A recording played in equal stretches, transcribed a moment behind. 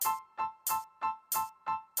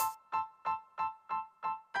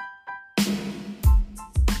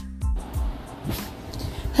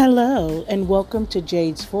Hello and welcome to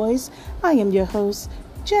Jade's Voice. I am your host,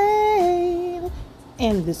 Jade.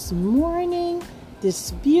 And this morning,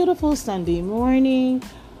 this beautiful Sunday morning,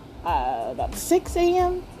 about 6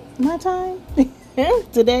 a.m. my time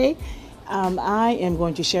today, I am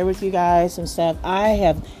going to share with you guys some stuff. I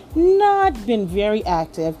have not been very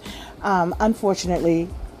active. Unfortunately,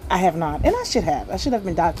 I have not. And I should have. I should have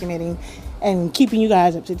been documenting and keeping you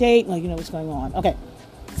guys up to date, like you know what's going on. Okay,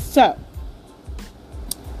 so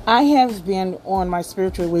I have been on my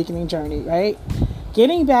spiritual awakening journey, right?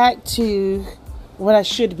 Getting back to what I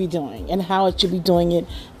should be doing and how I should be doing it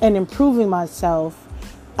and improving myself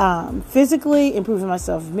physically, improving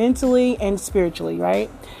myself mentally and spiritually, right?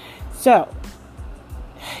 So,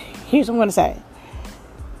 here's what I'm going to say.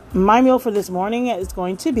 My meal for this morning is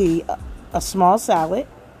going to be a small salad.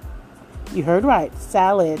 You heard right,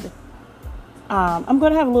 salad. I'm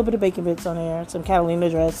going to have a little bit of bacon bits on there, some Catalina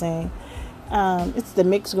dressing. It's the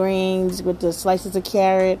mixed greens with the slices of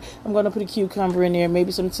carrot. I'm going to put a cucumber in there,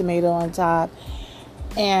 maybe some tomato on top.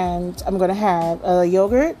 And I'm going to have a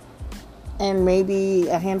yogurt and maybe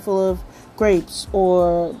a handful of grapes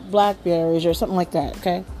or blackberries or something like that,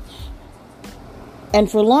 okay? And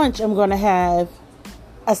for lunch, I'm going to have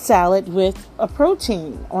a salad with a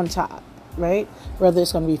protein on top, right? Whether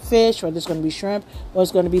it's going to be fish, whether it's going to be shrimp, or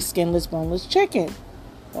it's going to be skinless, boneless chicken,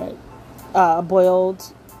 right? Boiled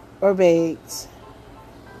or baked,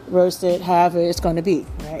 roasted, however it's going to be,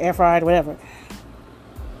 right? Air fried, whatever.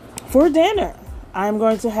 For dinner, I'm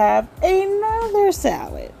going to have another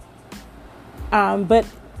salad. But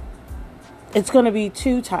it's going to be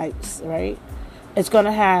two types, right? It's going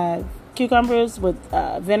to have cucumbers with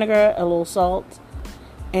vinegar, a little salt,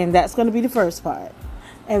 and that's going to be the first part.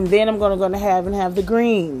 And then I'm going to have the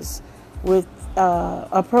greens with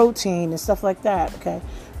a protein and stuff like that, okay?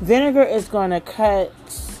 Vinegar is going to cut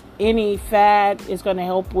any fat. It's going to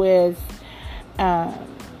help with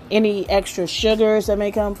any extra sugars that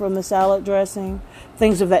may come from the salad dressing,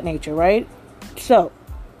 things of that nature, right? So,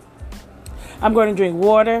 I'm going to drink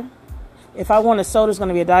water. If I want a soda, it's going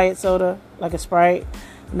to be a diet soda, like a Sprite.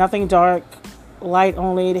 Nothing dark, light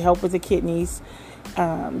only to help with the kidneys.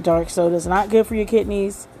 Dark soda is not good for your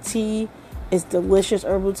kidneys. Tea is delicious.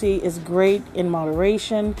 Herbal tea is great in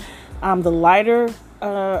moderation. The lighter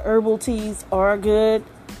herbal teas are good.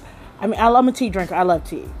 I mean, I'm a tea drinker. I love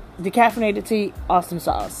tea. Decaffeinated tea, awesome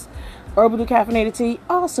sauce. Herbal decaffeinated tea,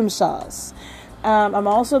 awesome sauce. I'm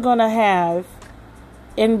also going to have,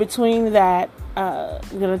 in between that, I'm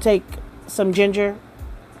going to take some ginger,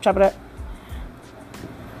 chop it up.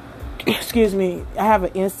 Excuse me. I have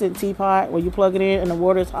an instant teapot where you plug it in and the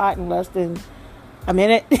water is hot in less than a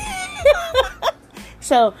minute.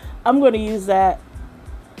 So, I'm going to use that.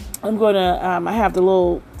 I'm going to, I have the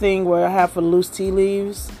little thing where I have for loose tea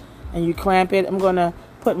leaves. And you clamp it. I'm going to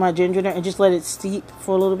put my ginger there and just let it steep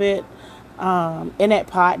for a little bit. In that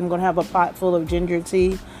pot, I'm going to have a pot full of ginger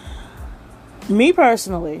tea. Me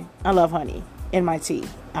personally, I love honey in my tea.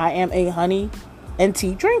 I am a honey and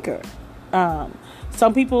tea drinker.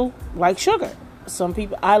 Some people like sugar.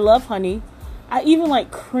 I love honey. I even like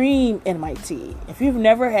cream in my tea. If you've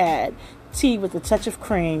never had tea with a touch of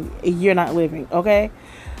cream, you're not living, okay?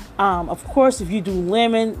 Of course, if you do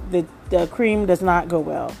lemon, the cream does not go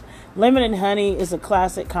well. Lemon and honey is a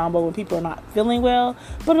classic combo when people are not feeling well,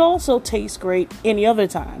 but it also tastes great any other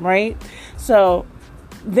time, right? So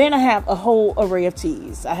then I have a whole array of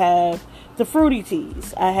teas. I have the fruity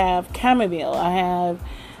teas. I have chamomile. I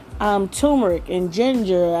have turmeric and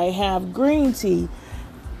ginger. I have green tea.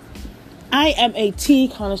 I am a tea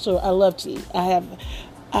connoisseur. I love tea.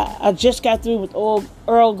 I just got through with old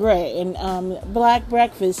Earl Grey and black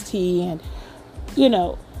breakfast tea, and you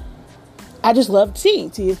know, I just love tea.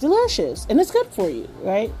 Tea is delicious and it's good for you,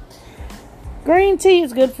 right? Green tea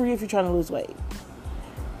is good for you if you're trying to lose weight.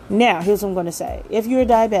 Now, here's what I'm going to say. If you're a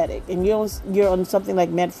diabetic and you're on something like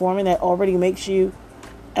metformin that already makes you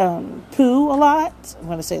poo a lot, I'm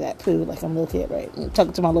going to say that, poo, like I'm a little kid, right? I'm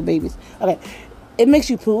talking to my little babies. Okay. It makes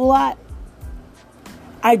you poo a lot.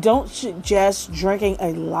 I don't suggest drinking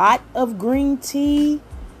a lot of green tea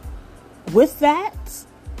with that,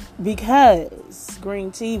 because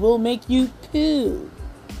green tea will make you poo.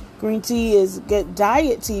 Green tea is good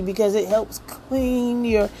diet tea because it helps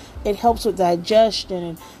it helps with digestion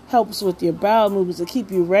and helps with your bowel movements to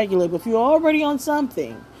keep you regular. But if you're already on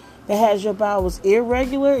something that has your bowels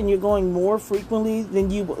irregular and you're going more frequently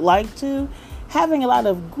than you would like to, having a lot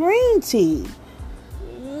of green tea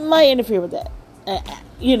might interfere with that.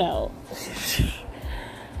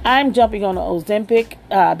 I'm jumping on the Ozempic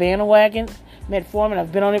bandwagon. metformin.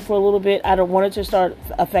 I've been on it for a little bit. I don't want it to start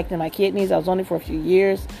affecting my kidneys. I was on it for a few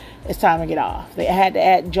years. It's time to get off. They had to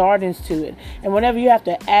add Jardins to it. And whenever you have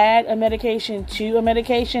to add a medication to a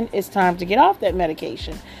medication, it's time to get off that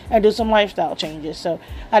medication and do some lifestyle changes. So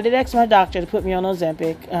I did ask my doctor to put me on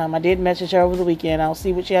Ozempic. I did message her over the weekend. I'll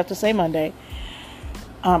see what she has to say Monday.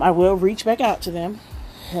 I will reach back out to them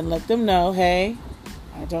and let them know, hey,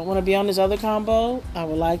 I don't want to be on this other combo. I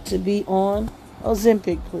would like to be on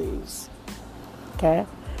Ozempic, please. Okay.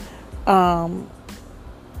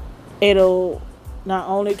 It'll not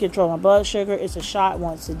only control my blood sugar, it's a shot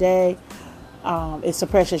once a day. It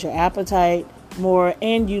suppresses your appetite more,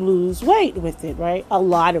 and you lose weight with it, right? A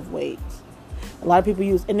lot of weight. A lot of people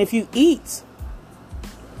use, and if you eat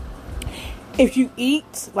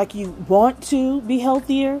like you want to be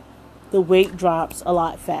healthier, the weight drops a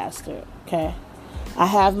lot faster. Okay. I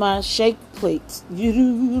have my shake plates,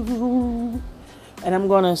 and I'm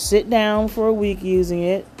gonna sit down for a week using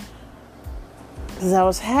it because I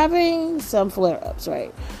was having some flare-ups,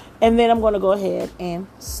 right? And then I'm going to go ahead and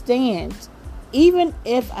stand. Even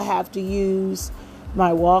if I have to use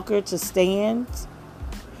my walker to stand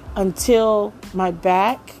until my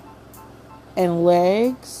back and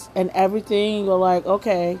legs and everything go like,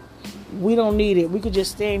 okay, we don't need it. We could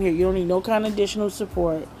just stand here. You don't need no kind of additional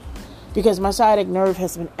support because my sciatic nerve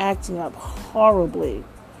has been acting up horribly.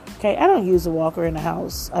 Okay, I don't use a walker in the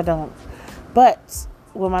house. I don't. But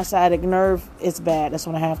when my sciatic nerve is bad, that's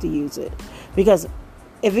when I have to use it. Because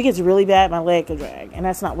if it gets really bad, my leg could drag. And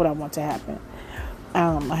that's not what I want to happen.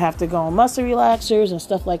 I have to go on muscle relaxers and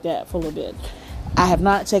stuff like that for a little bit. I have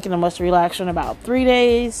not taken a muscle relaxer in about 3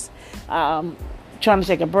 days. Trying to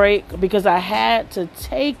take a break because I had to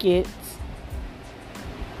take it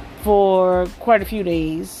for quite a few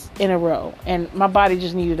days in a row. And my body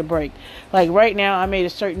just needed a break. Like right now, I made a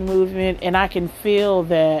certain movement and I can feel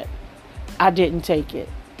that I didn't take it.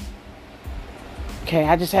 Okay,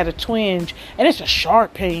 I just had a twinge, and it's a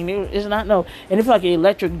sharp pain. It's not and it's like an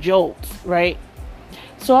electric jolt, right?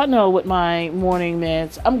 So I know with my morning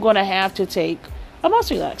meds, I'm going to have to take a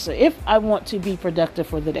muscle relaxer if I want to be productive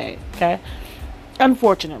for the day. Okay,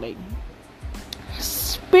 unfortunately,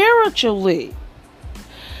 spiritually,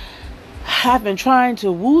 I've been trying to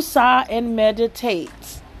woosah and meditate.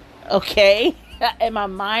 Okay, and my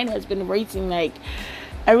mind has been racing like.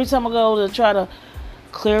 Every time I go to try to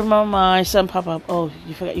clear my mind, something pop up. Oh,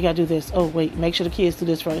 you forgot, you gotta do this. Oh, wait, make sure the kids do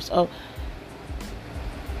this first. Oh,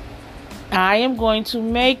 I am going to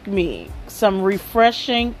make me some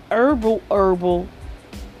refreshing herbal,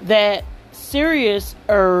 that serious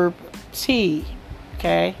herb tea.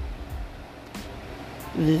 Okay?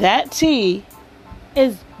 That tea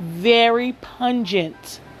is very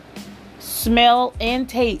pungent. Smell and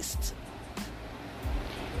taste.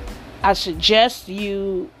 I suggest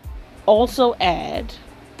you also add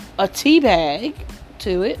a tea bag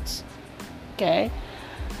to it, okay,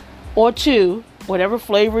 or two, whatever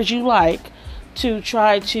flavors you like, to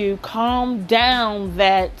try to calm down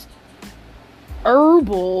that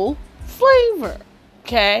herbal flavor,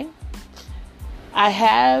 okay? I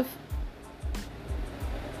have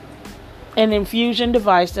an infusion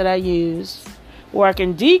device that I use where I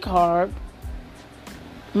can decarb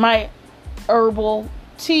my herbal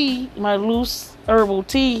tea, my loose herbal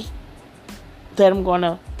tea that I'm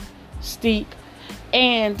gonna steep,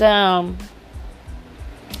 and I'm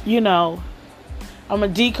gonna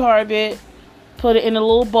decarb it, put it in a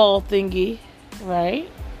little ball thingy, right?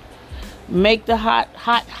 Make the hot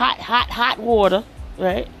water,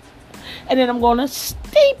 right? And then I'm gonna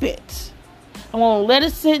steep it. I'm gonna let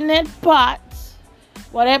it sit in that pot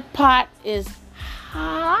while that pot is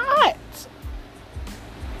hot.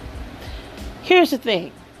 Here's the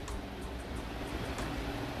thing.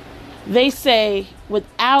 They say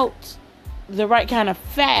without the right kind of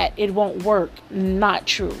fat, it won't work. Not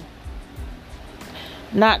true.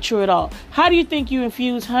 Not true at all. How do you think you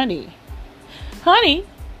infuse honey? Honey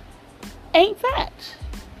ain't fat.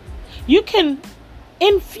 You can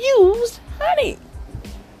infuse honey.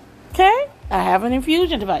 Okay? I have an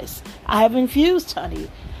infusion device. I have infused honey.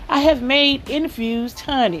 I have made infused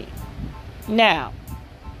honey. Now,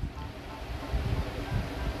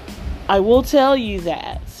 I will tell you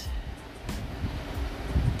that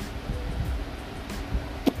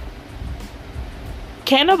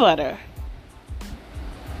can of butter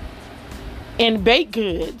and baked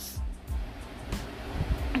goods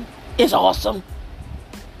is awesome.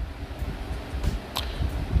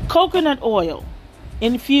 Coconut oil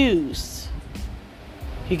infused.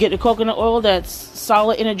 You get the coconut oil that's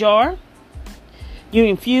solid in a jar. You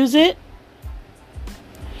infuse it.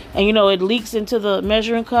 And it leaks into the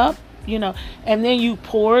measuring cup. and then you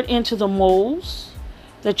pour it into the molds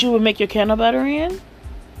that you would make your candle butter in.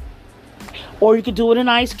 Or you could do it in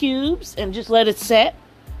ice cubes and just let it set.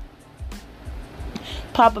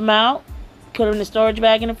 Pop them out, put them in the storage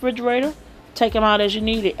bag in the refrigerator, take them out as you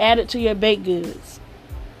need it. Add it to your baked goods.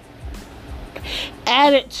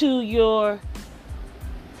 Add it to your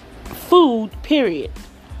food, period.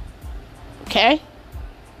 Okay?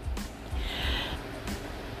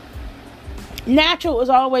 Natural is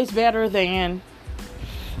always better than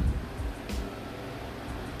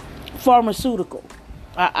pharmaceutical.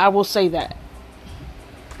 I will say that.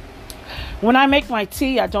 When I make my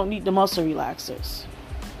tea, I don't need the muscle relaxers.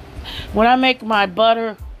 When I make my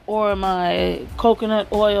butter or my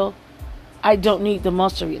coconut oil, I don't need the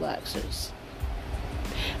muscle relaxers.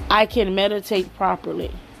 I can meditate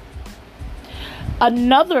properly.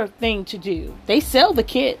 Another thing to do, they sell the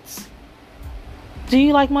kits. Do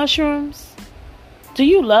you like mushrooms? Do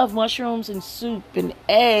you love mushrooms and soup and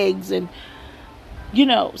eggs and,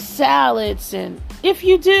 salads? And if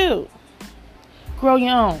you do, grow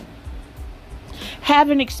your own. Have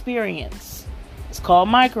an experience. It's called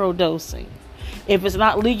microdosing. If it's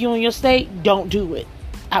not legal in your state, don't do it.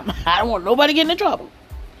 I don't want nobody getting in trouble.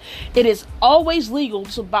 It is always legal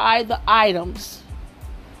to buy the items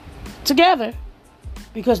together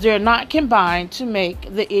because they're not combined to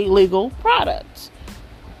make the illegal products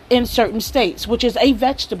in certain states, which is a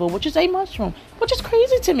vegetable, which is a mushroom, which is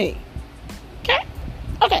crazy to me.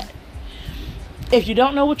 Okay. If you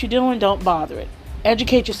don't know what you're doing, don't bother it.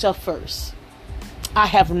 Educate yourself first. I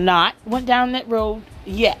have not went down that road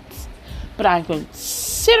yet, but I'm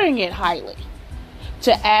considering it highly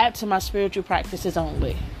to add to my spiritual practices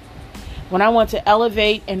only. When I want to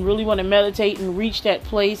elevate and really want to meditate and reach that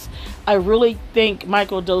place, I really think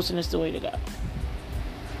microdosing is the way to go.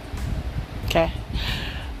 Okay.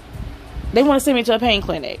 They want to send me to a pain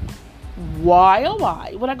clinic. Why, oh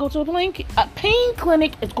why would I go to a pain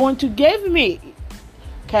clinic? Is going to give me,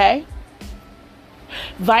 Vicodin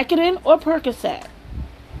or Percocet.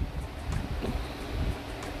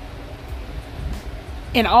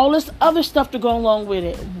 And all this other stuff to go along with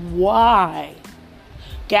it. Why?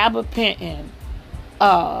 Gabapentin,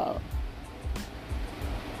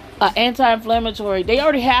 anti-inflammatory. They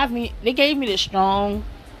already have me. They gave me this strong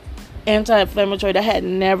anti-inflammatory that I had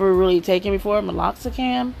never really taken before,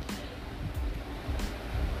 meloxicam.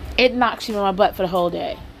 It knocks you in my butt for the whole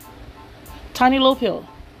day. Tiny little pill.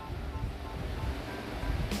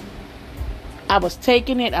 I was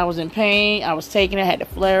taking it. I was in pain. I was taking it. I had to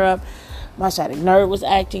flare up. My sciatic nerve was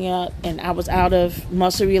acting up, and I was out of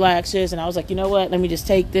muscle relaxers, and I was like, you know what? Let me just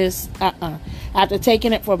take this. After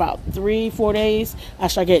taking it for about 3-4 days, I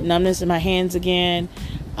started getting numbness in my hands again,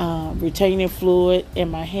 retaining fluid in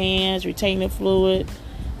my hands, retaining fluid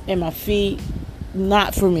in my feet.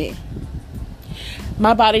 Not for me.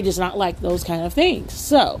 My body does not like those kind of things.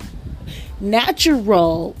 So,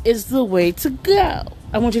 natural is the way to go.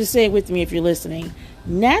 I want you to say it with me if you're listening.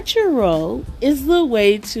 Natural is the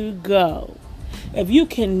way to go. If you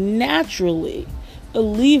can naturally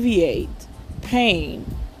alleviate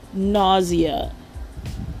pain, nausea,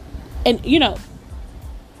 and,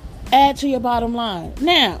 add to your bottom line.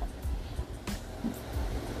 Now,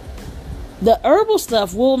 the herbal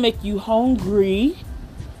stuff will make you hungry.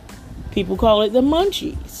 People call it the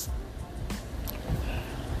munchies.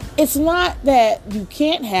 It's not that you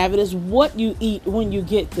can't have it, it's what you eat when you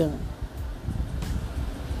get them.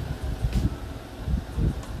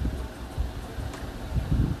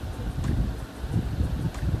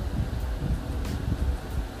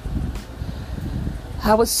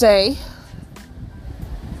 I would say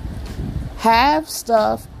have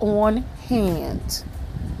stuff on hand,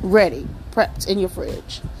 ready, prepped in your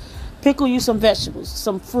fridge. Pickle you some vegetables,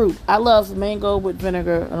 some fruit. I love mango with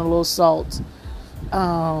vinegar and a little salt.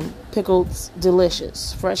 Pickled,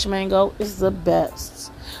 delicious. Fresh mango is the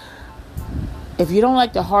best. If you don't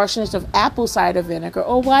like the harshness of apple cider vinegar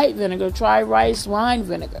or white vinegar, try rice wine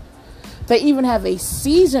vinegar. They even have a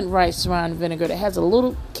seasoned rice wine vinegar that has a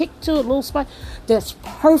little kick to it, a little spice. That's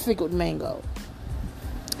perfect with mango.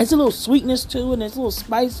 It's a little sweetness to it, and there's a little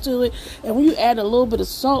spice to it. And when you add a little bit of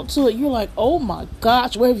salt to it, you're like, oh my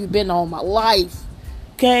gosh, where have you been all my life?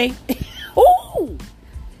 Okay? Ooh!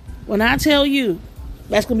 When I tell you,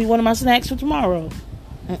 that's going to be one of my snacks for tomorrow.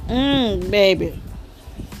 Baby.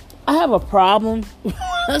 I have a problem when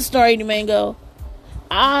I start eating mango.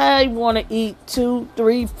 I want to eat 2,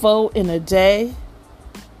 3, 4 in a day.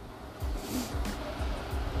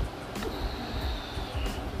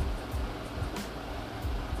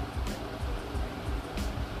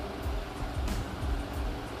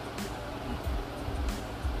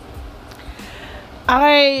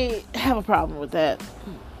 I have a problem with that.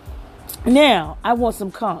 Now, I want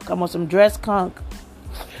some conch. I want some dressed conch.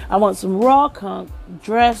 I want some raw conch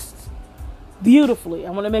dressed beautifully.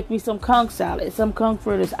 I want to make me some conch salad, some conch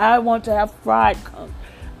fritters. I want to have fried conch.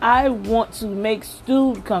 I want to make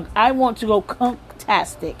stewed conch. I want to go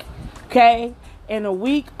conch-tastic. Okay? In a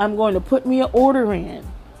week, I'm going to put me an order in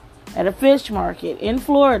at a fish market in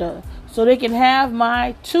Florida so they can have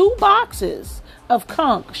my 2 boxes of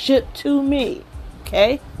conch shipped to me.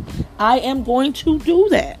 Okay? I am going to do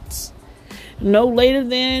that. No later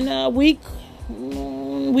than a week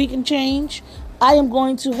and change. I am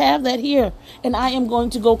going to have that here. And I am going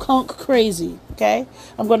to go conch crazy. Okay?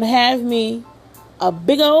 I'm going to have me a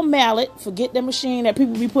big old mallet. Forget the machine that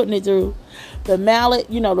people be putting it through. The mallet,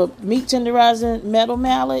 the meat tenderizing metal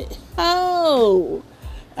mallet. Oh,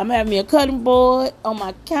 I'm having me a cutting board on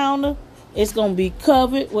my counter. It's going to be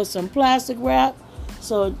covered with some plastic wrap.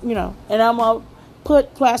 So, and I'm going to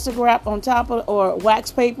put plastic wrap on top of, or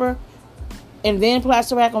wax paper, and then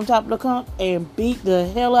plastic wrap on top of the conch and beat the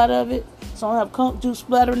hell out of it. So I don't have conch juice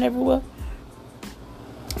splattering everywhere.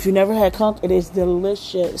 If you never had conch, it is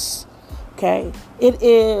delicious. Okay, it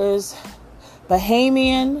is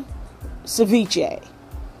Bahamian ceviche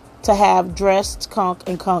to have dressed conch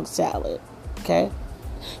and conch salad. Okay,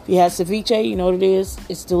 if you have ceviche, you know what it is.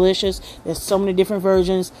 It's delicious. There's so many different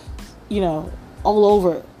versions, all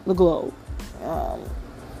over the globe.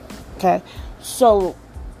 Okay, so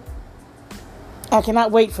I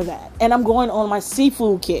cannot wait for that. And I'm going on my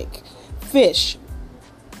seafood kick. Fish,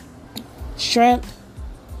 shrimp.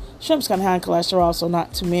 Shrimp's kind of high in cholesterol, so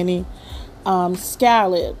not too many.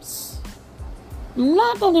 Scallops. I'm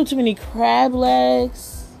not going to do too many crab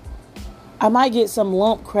legs. I might get some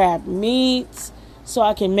lump crab meat so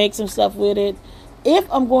I can make some stuff with it.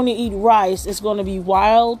 If I'm going to eat rice, it's going to be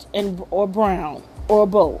wild or brown or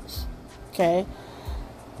both. Okay?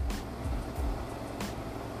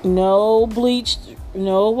 No bleached,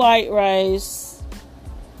 no white rice.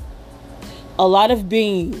 A lot of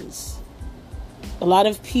beans. A lot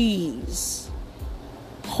of peas.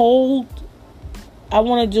 I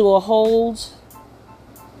want to do a whole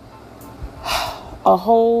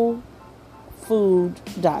food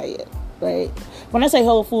diet, right? When I say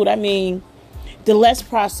whole food, I mean the less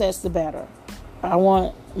processed, the better. I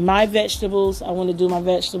want my vegetables. I want to do my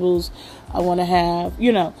vegetables. I want to have,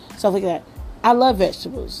 stuff like that. I love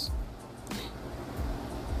vegetables.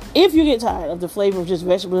 If you get tired of the flavor of just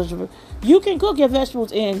vegetables, you can cook your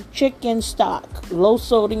vegetables in chicken stock, low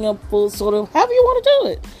sodium, full sodium, however you want to do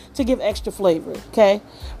it to give extra flavor, okay?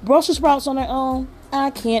 Brussels sprouts on their own, I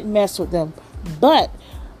can't mess with them. But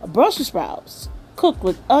Brussels sprouts cooked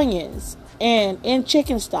with onions and in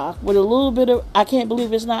chicken stock with a little bit of, I can't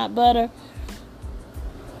believe it's not butter,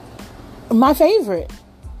 my favorite.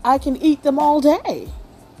 I can eat them all day.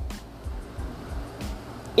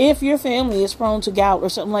 If your family is prone to gout or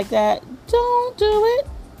something like that, don't do it.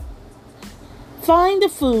 Find the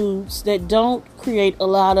foods that don't create a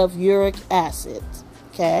lot of uric acid.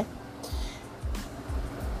 Okay?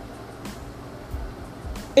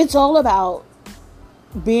 It's all about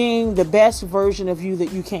being the best version of you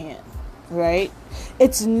that you can. Right?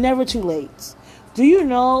 It's never too late. Do you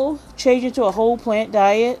know changing to a whole plant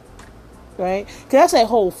diet? Right? Because I say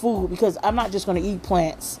whole food because I'm not just going to eat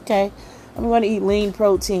plants. Okay? I'm going to eat lean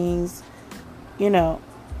proteins,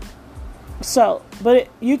 So, but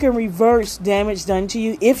you can reverse damage done to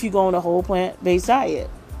you if you go on a whole plant-based diet.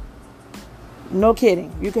 No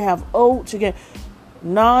kidding. You can have oats, you can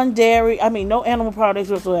non-dairy, no animal products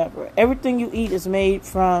whatsoever. Everything you eat is made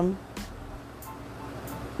from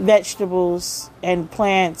vegetables and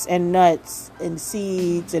plants and nuts and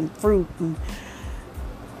seeds and fruit. And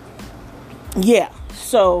yeah,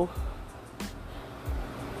 so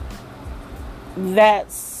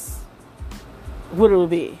that's what it would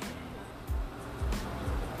be.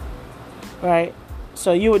 Right?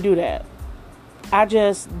 So you would do that. I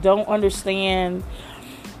just don't understand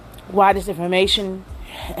why this information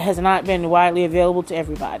has not been widely available to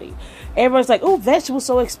everybody. Everybody's like, oh, vegetables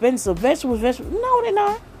so expensive. Vegetables. No, they're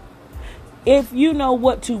not. If you know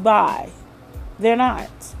what to buy, they're not.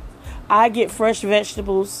 I get fresh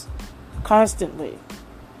vegetables constantly.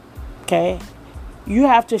 Okay? You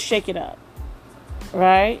have to shake it up.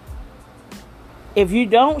 Right? If you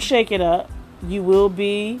don't shake it up, you will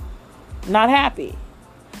be not happy.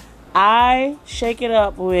 I shake it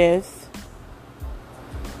up with,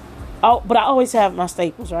 but I always have my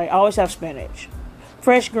staples, right? I always have spinach,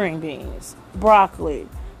 fresh green beans, broccoli,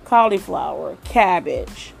 cauliflower,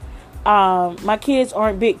 cabbage. My kids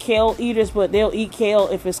aren't big kale eaters, but they'll eat kale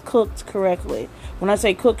if it's cooked correctly. When I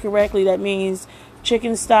say cooked correctly, that means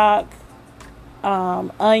chicken stock,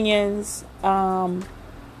 onions,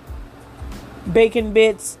 bacon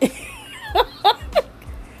bits.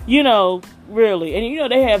 Really.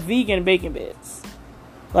 And they have vegan bacon bits.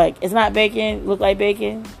 Like, it's not bacon, look like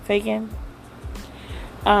bacon, faking.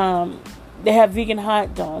 They have vegan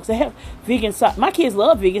hot dogs. They have vegan my kids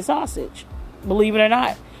love vegan sausage. Believe it or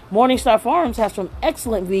not. Morningstar Farms has some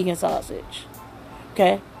excellent vegan sausage.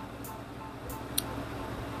 Okay?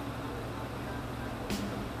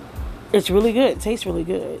 It's really good. It tastes really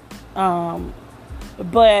good.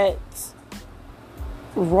 But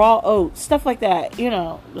raw oats, stuff like that,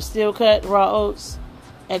 the steel cut raw oats,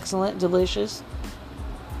 excellent, delicious.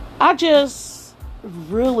 I just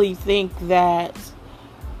really think that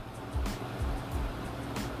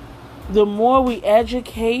the more we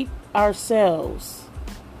educate ourselves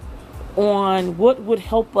on what would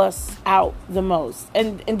help us out the most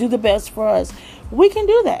and do the best for us, we can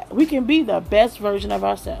do that. We can be the best version of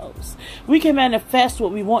ourselves. We can manifest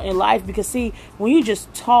what we want in life, because see, when you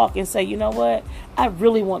just talk and say, you know what, I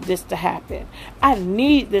really want this to happen. I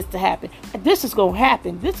need this to happen. This is going to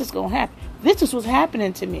happen. This is going to happen. This is what's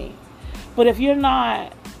happening to me. But if you're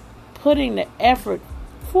not putting the effort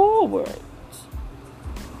forward,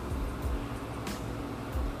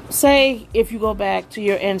 say if you go back to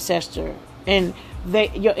your ancestor and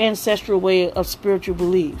your ancestral way of spiritual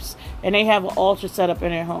beliefs, and they have an altar set up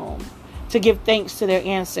in their home to give thanks to their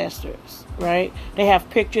ancestors, right? They have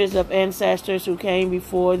pictures of ancestors who came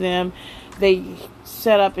before them. They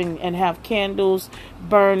set up and have candles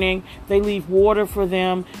burning. They leave water for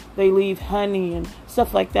them. They leave honey and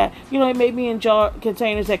stuff like that. It may be in jar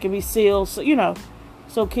containers that can be sealed, so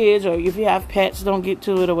kids, or if you have pets, don't get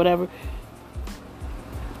to it or whatever.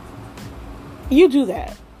 You do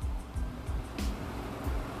that.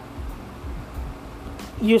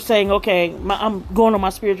 You're saying, okay, I'm going on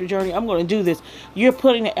my spiritual journey. I'm going to do this. You're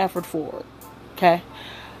putting the effort forward. Okay?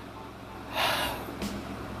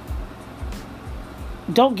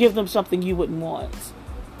 Don't give them something you wouldn't want.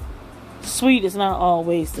 Sweet is not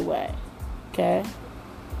always the way. Okay?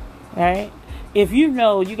 Right? If you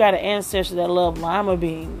got an ancestor that love lima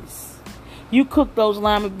beans, you cook those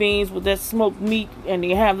lima beans with that smoked meat, and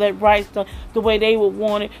you have that rice the way they would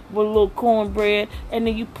want it, with a little cornbread, and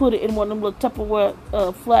then you put it in one of them little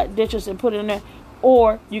Tupperware flat dishes and put it in there.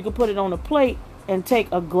 Or you could put it on a plate and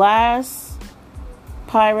take a glass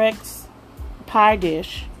Pyrex pie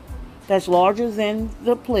dish that's larger than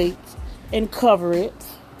the plate and cover it,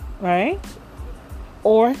 right?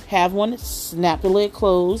 Or have one snap the lid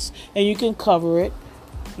closed and you can cover it.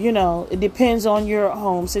 It depends on your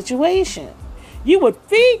home situation. You would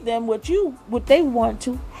feed them what they want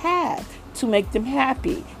to have, to make them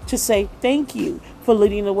happy, to say thank you for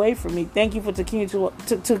leading the way for me. Thank you for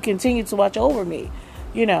to continue to watch over me.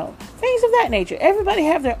 Things of that nature. Everybody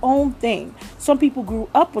have their own thing. Some people grew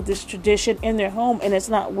up with this tradition in their home, and it's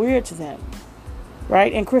not weird to them,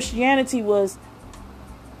 right? And Christianity was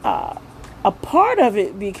a part of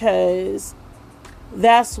it, because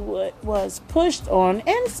that's what was pushed on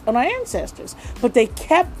our ancestors. But they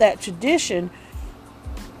kept that tradition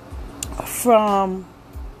from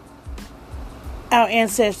our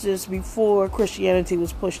ancestors before Christianity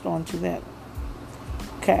was pushed onto them.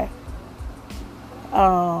 Okay.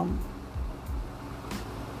 I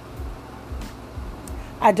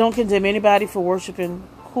don't condemn anybody for worshiping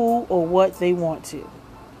who or what they want to,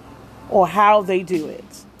 or how they do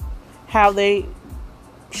it, how they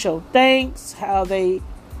show thanks, how they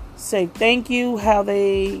say thank you, how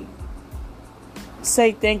they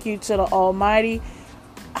say thank you to the Almighty,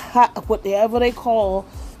 whatever they call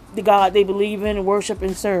the God they believe in, worship,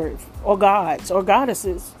 and serve, or gods or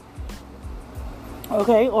goddesses.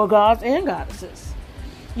 Okay, or gods and goddesses.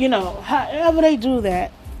 However they do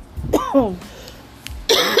that,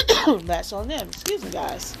 that's on them. Excuse me,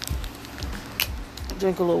 guys.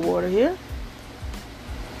 Drink a little water here.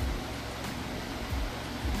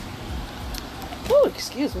 Oh,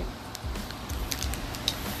 excuse me.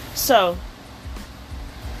 So,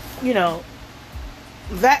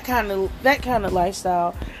 that kind of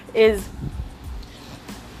lifestyle is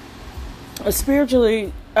a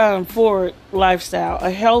spiritually forward lifestyle,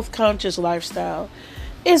 a health conscious lifestyle.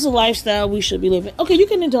 Is a lifestyle we should be living. Okay, you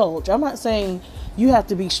can indulge. I'm not saying you have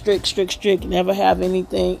to be strict, never have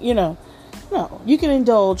anything, No, you can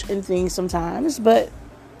indulge in things sometimes, but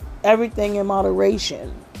everything in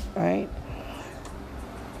moderation, right?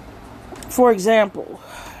 For example,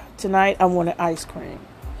 tonight I wanted ice cream.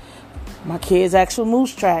 My kids asked for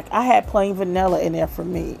Moose Track. I had plain vanilla in there for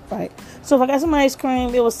me, right? So if I got some ice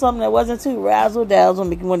cream, it was something that wasn't too razzle-dazzle,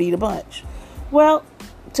 make me want to eat a bunch. Well,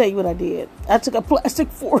 I'll tell you what I did. I took a plastic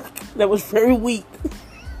fork that was very weak.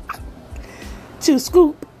 to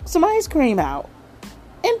scoop some ice cream out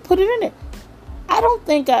and put it in it. I don't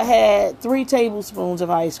think I had 3 tablespoons of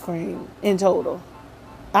ice cream in total.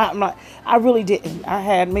 I really didn't. I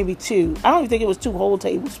had maybe 2. I don't even think it was 2 whole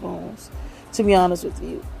tablespoons, to be honest with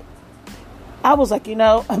you. I was like,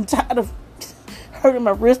 I'm tired of hurting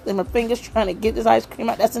my wrist and my fingers trying to get this ice cream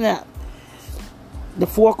out. That's enough. The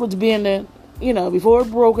fork was being before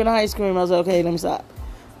it broke in ice cream, I was like, okay, let me stop.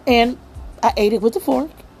 And I ate it with the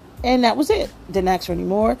fork. And that was it. Didn't ask for any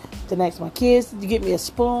more. Didn't ask my kids to get me a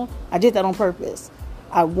spoon. I did that on purpose.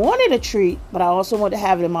 I wanted a treat, but I also wanted to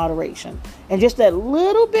have it in moderation. And just that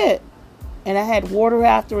little bit. And I had water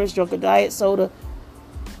afterwards, drank a diet soda.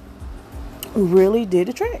 Really did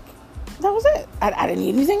the trick. That was it. I didn't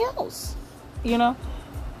need anything else.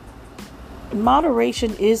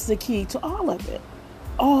 Moderation is the key to all of it.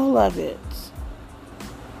 All of it.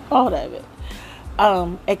 All of it.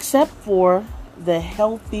 Except for the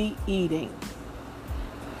healthy eating.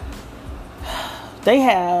 They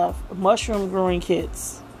have mushroom growing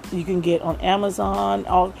kits you can get on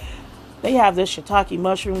Amazon. They have this shiitake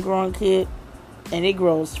mushroom growing kit, and it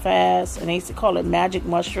grows fast, and they used to call it magic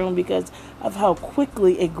mushroom because of how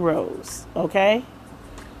quickly it grows. Okay,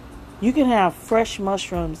 you can have fresh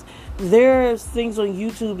mushrooms. There's things on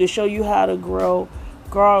YouTube to show you how to grow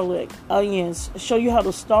garlic, onions, show you how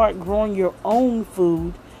to start growing your own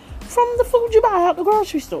food from the food you buy out the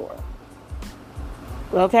grocery store.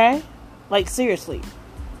 Okay? Like, seriously.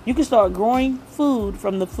 You can start growing food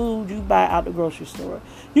from the food you buy out the grocery store.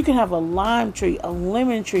 You can have a lime tree, a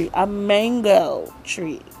lemon tree, a mango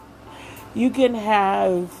tree. You can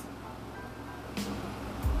have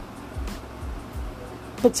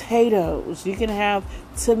potatoes. You can have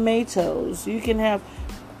tomatoes. You can have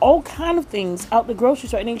all kind of things out the grocery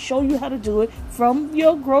store, and they show you how to do it from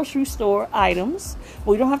your grocery store items.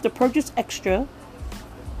 Well, you don't have to purchase extra.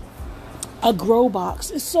 A grow box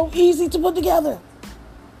is so easy to put together.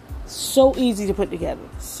 So easy to put together.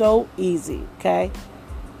 So easy, okay?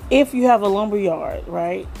 If you have a lumber yard,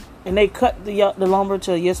 right, and they cut the lumber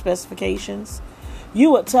to your specifications, you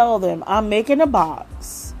would tell them, I'm making a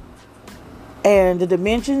box, and the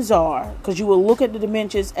dimensions are, because you will look at the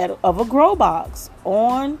dimensions of a grow box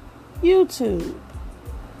on YouTube.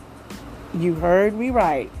 You heard me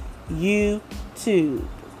right. YouTube.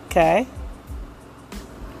 Okay?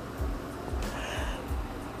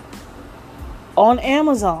 On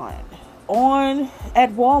Amazon.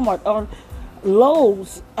 At Walmart. On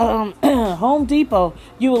Lowe's. Home Depot.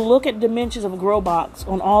 You will look at dimensions of a grow box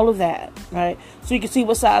on all of that. Right? So you can see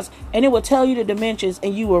what size. And it will tell you the dimensions.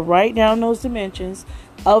 And you will write down those dimensions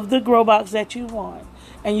of the grow box that you want.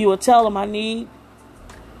 And you will tell them, I need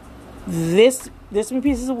this many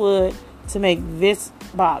pieces of wood to make this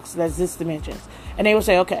box that's this dimensions. And they will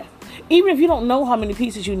say, okay. Even if you don't know how many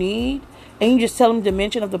pieces you need, and you just tell them the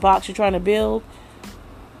dimension of the box you're trying to build,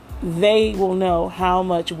 they will know how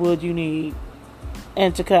much wood you need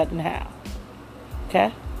and to cut in half.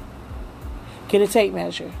 Okay? Get a tape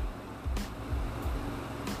measure.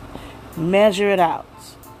 Measure it out.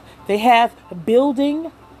 They have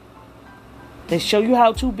building. They show you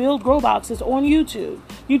how to build grow boxes on YouTube.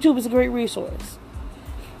 YouTube is a great resource.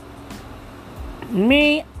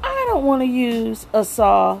 Me, I don't want to use a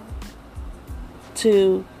saw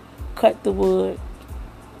to cut the wood.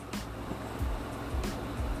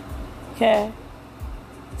 Okay?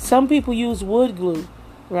 Some people use wood glue,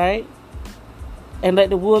 right? And let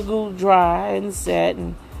the wood glue dry and set,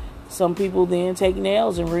 and some people then take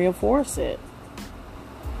nails and reinforce it.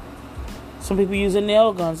 Some people use a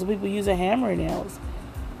nail gun. Some people use a hammer and nails.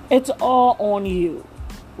 It's all on you,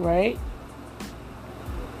 right?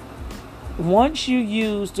 Once you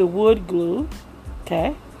use the wood glue,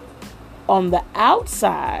 okay, on the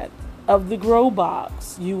outside of the grow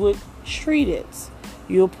box, you would treat it.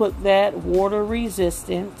 You'll put that water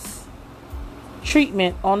resistance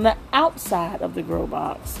treatment on the outside of the grow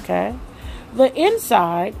box, okay? The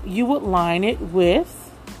inside, you would line it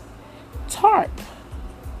with tarp.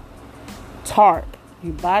 Tarp.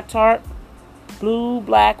 You buy tarp, blue,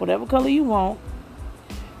 black, whatever color you want.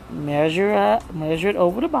 Measure it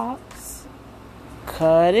over the box.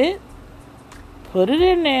 Cut it. Put it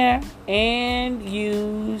in there and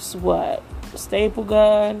use what? Staple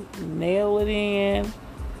gun, nail it in.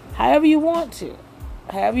 However you want to.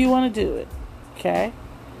 However you want to do it. Okay?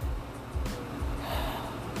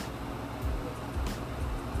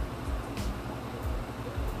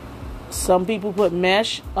 Some people put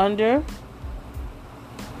mesh under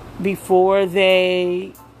before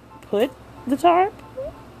they put the tarp.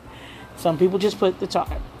 Some people just put the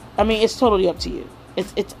tarp. I mean, it's totally up to you.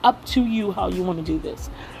 It's up to you how you want to do this.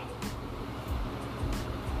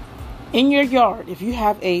 In your yard, if you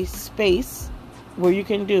have a space where you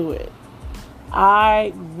can do it,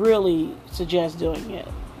 I really suggest doing it.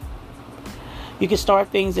 You can start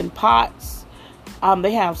things in pots.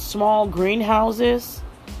 They have small greenhouses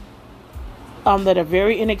that are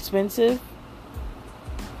very inexpensive.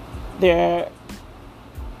 They're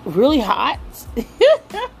really hot.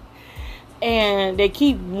 And they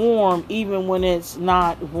keep warm even when it's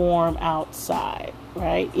not warm outside,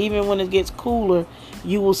 right? Even when it gets cooler,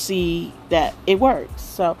 you will see that it works.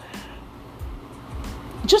 So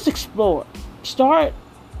just explore. Start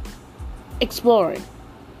exploring.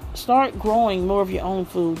 Start growing more of your own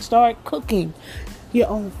food. Start cooking your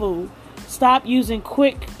own food. Stop using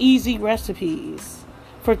quick, easy recipes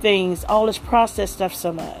for things, all this processed stuff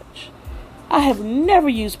so much. I have never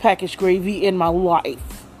used packaged gravy in my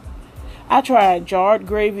life. I tried jarred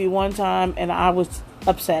gravy one time and I was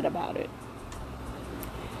upset about it.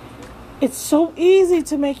 It's so easy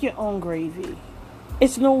to make your own gravy.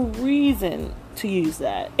 It's no reason to use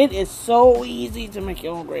that. It is so easy to make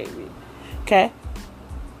your own gravy. Okay?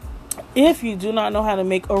 If you do not know how to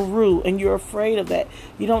make a roux and you're afraid of that,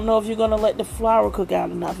 you don't know if you're going to let the flour cook out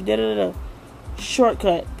enough.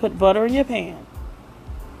 Shortcut. Put butter in your pan.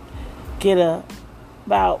 Get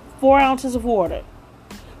about 4 ounces of water.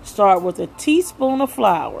 Start with a teaspoon of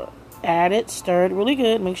flour. Add it, stir it really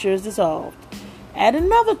good, make sure it's dissolved. Add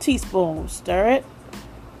another teaspoon, stir it.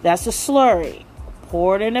 That's a slurry.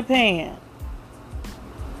 Pour it in a pan.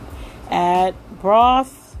 Add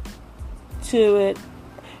broth to it.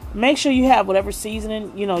 Make sure you have whatever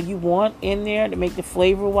seasoning you want in there to make the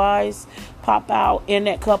flavor wise pop out in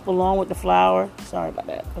that cup along with the flour. Sorry about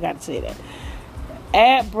that. I forgot to say that.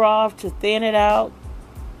 Add broth to thin it out.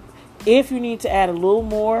 If you need to add a little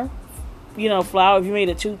more, flour, if you made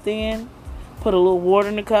it too thin, put a little water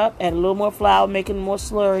in the cup, add a little more flour, make it more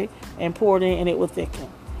slurry, and pour it in, and it will thicken.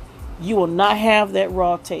 You will not have that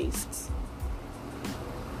raw taste.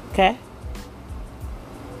 Okay?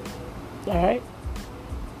 Alright?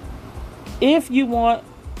 If you want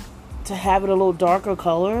to have it a little darker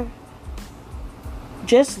color,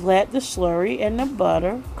 just let the slurry and the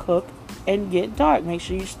butter cook and get dark. Make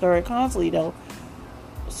sure you stir it constantly, though,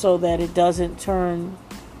 so that it doesn't turn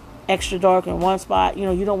extra dark in one spot.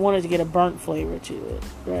 You don't want it to get a burnt flavor to it,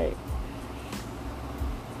 right?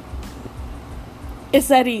 It's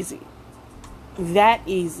that easy. That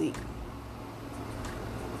easy.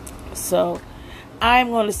 So, I'm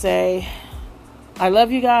going to say, I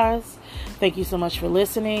love you guys. Thank you so much for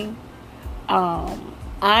listening. I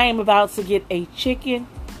am about to get a chicken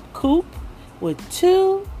coop with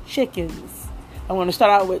 2 chickens. I'm going to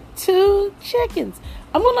start out with 2 chickens.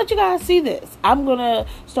 I'm going to let you guys see this. I'm going to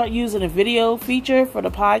start using a video feature for the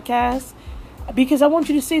podcast because I want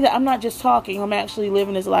you to see that I'm not just talking. I'm actually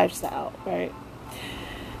living this lifestyle, right?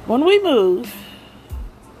 When we move,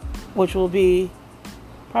 which will be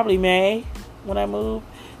probably May when I move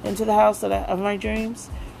into the house of my dreams,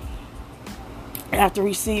 after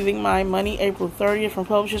receiving my money April 30th from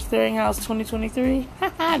Publishers Clearinghouse 2023,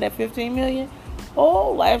 that $15 million.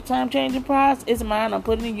 Oh, lifetime changing prize. It's mine. I'm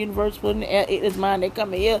putting it in the universe, putting it is mine. They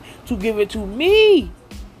come here to give it to me.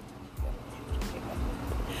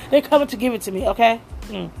 They're coming to give it to me, okay?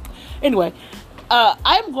 Anyway,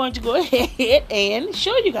 I'm going to go ahead and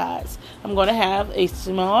show you guys. I'm going to have a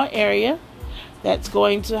small area that's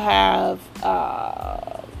going to have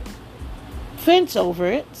fence over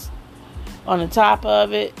it. On the top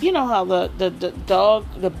of it, you know how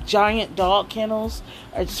the giant dog kennels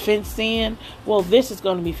are fenced in? Well, this is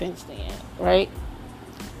going to be fenced in, right?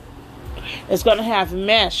 It's going to have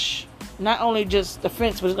mesh. Not only just the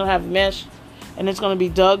fence, but it's going to have mesh. And it's going to be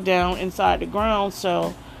dug down inside the ground.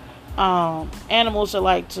 So animals that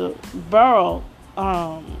like to burrow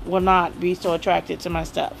will not be so attracted to my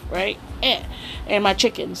stuff, right? And my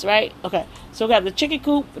chickens, right? Okay. So we got the chicken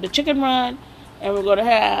coop, the chicken run. And we're going to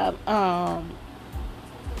have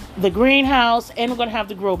the greenhouse, and we're going to have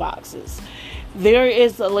the grow boxes. There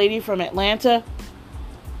is a lady from Atlanta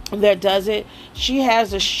that does it. She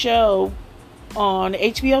has a show on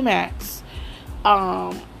HBO Max,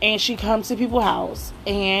 and she comes to people's house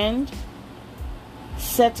and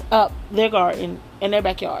sets up their garden in their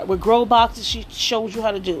backyard with grow boxes. She shows you how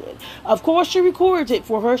to do it. Of course, she records it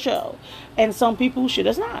for her show, and some people she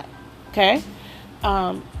does not. Okay.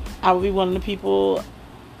 I will be one of the people.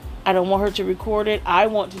 I don't want her to record it. I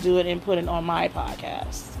want to do it and put it on my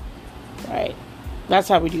podcast. Right? That's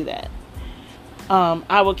how we do that.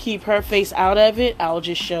 I will keep her face out of it. I'll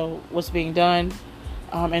just show what's being done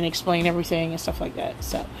and explain everything and stuff like that.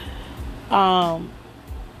 So,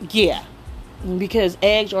 yeah. Because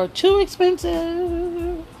eggs are too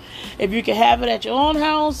expensive. If you can have it at your own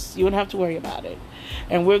house, you wouldn't have to worry about it.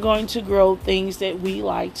 And we're going to grow things that we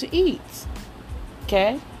like to eat.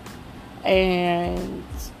 Okay? And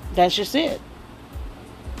that's just it.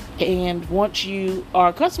 And once you are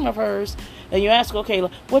a customer of hers, then you ask, okay,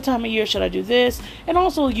 what time of year should I do this? And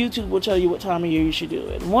also YouTube will tell you what time of year you should do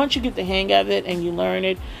it. And once you get the hang of it and you learn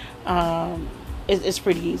it, it's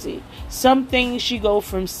pretty easy. Some things she go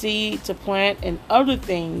from seed to plant, and other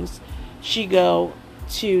things she go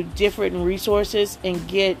to different resources and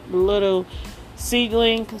get little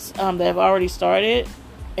seedlings that have already started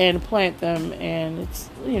and plant them. And it's,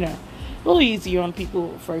 a little easier on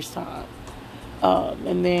people first time.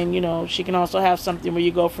 And then, she can also have something where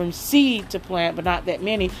you go from seed to plant, but not that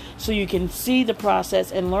many, so you can see the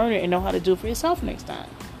process and learn it and know how to do it for yourself next time.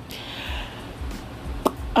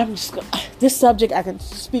 This subject I can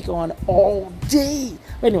speak on all day.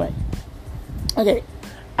 But anyway, okay.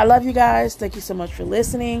 I love you guys. Thank you so much for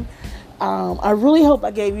listening. I really hope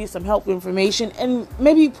I gave you some helpful information and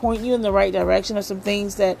maybe point you in the right direction of some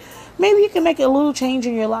things that maybe you can make a little change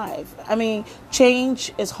in your life. I mean,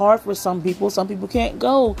 change is hard for some people. Some people can't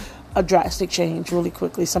go a drastic change really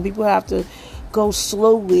quickly. Some people have to go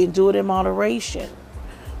slowly and do it in moderation.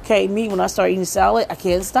 Okay, me, when I start eating salad, I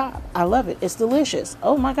can't stop. I love it. It's delicious.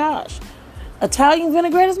 Oh my gosh. Italian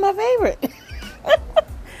vinaigrette is my favorite.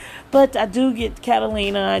 But I do get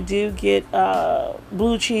Catalina, I do get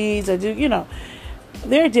blue cheese, I do,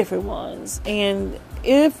 there are different ones. And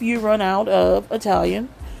if you run out of Italian,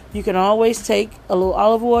 you can always take a little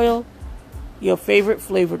olive oil, your favorite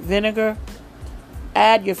flavored vinegar,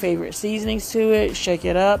 add your favorite seasonings to it, shake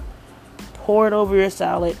it up, pour it over your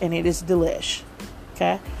salad, and it is delish.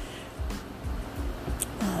 Okay?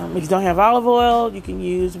 If you don't have olive oil, you can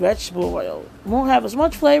use vegetable oil. It won't have as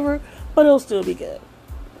much flavor, but it'll still be good.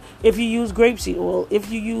 If you use grapeseed oil,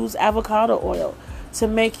 if you use avocado oil to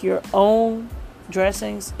make your own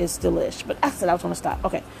dressings, it's delish. But I said I was going to stop.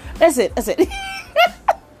 Okay, that's it.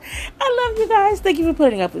 I love you guys. Thank you for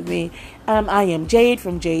putting up with me. I am Jade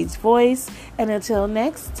from Jade's Voice. And until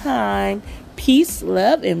next time, peace,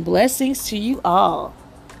 love, and blessings to you all.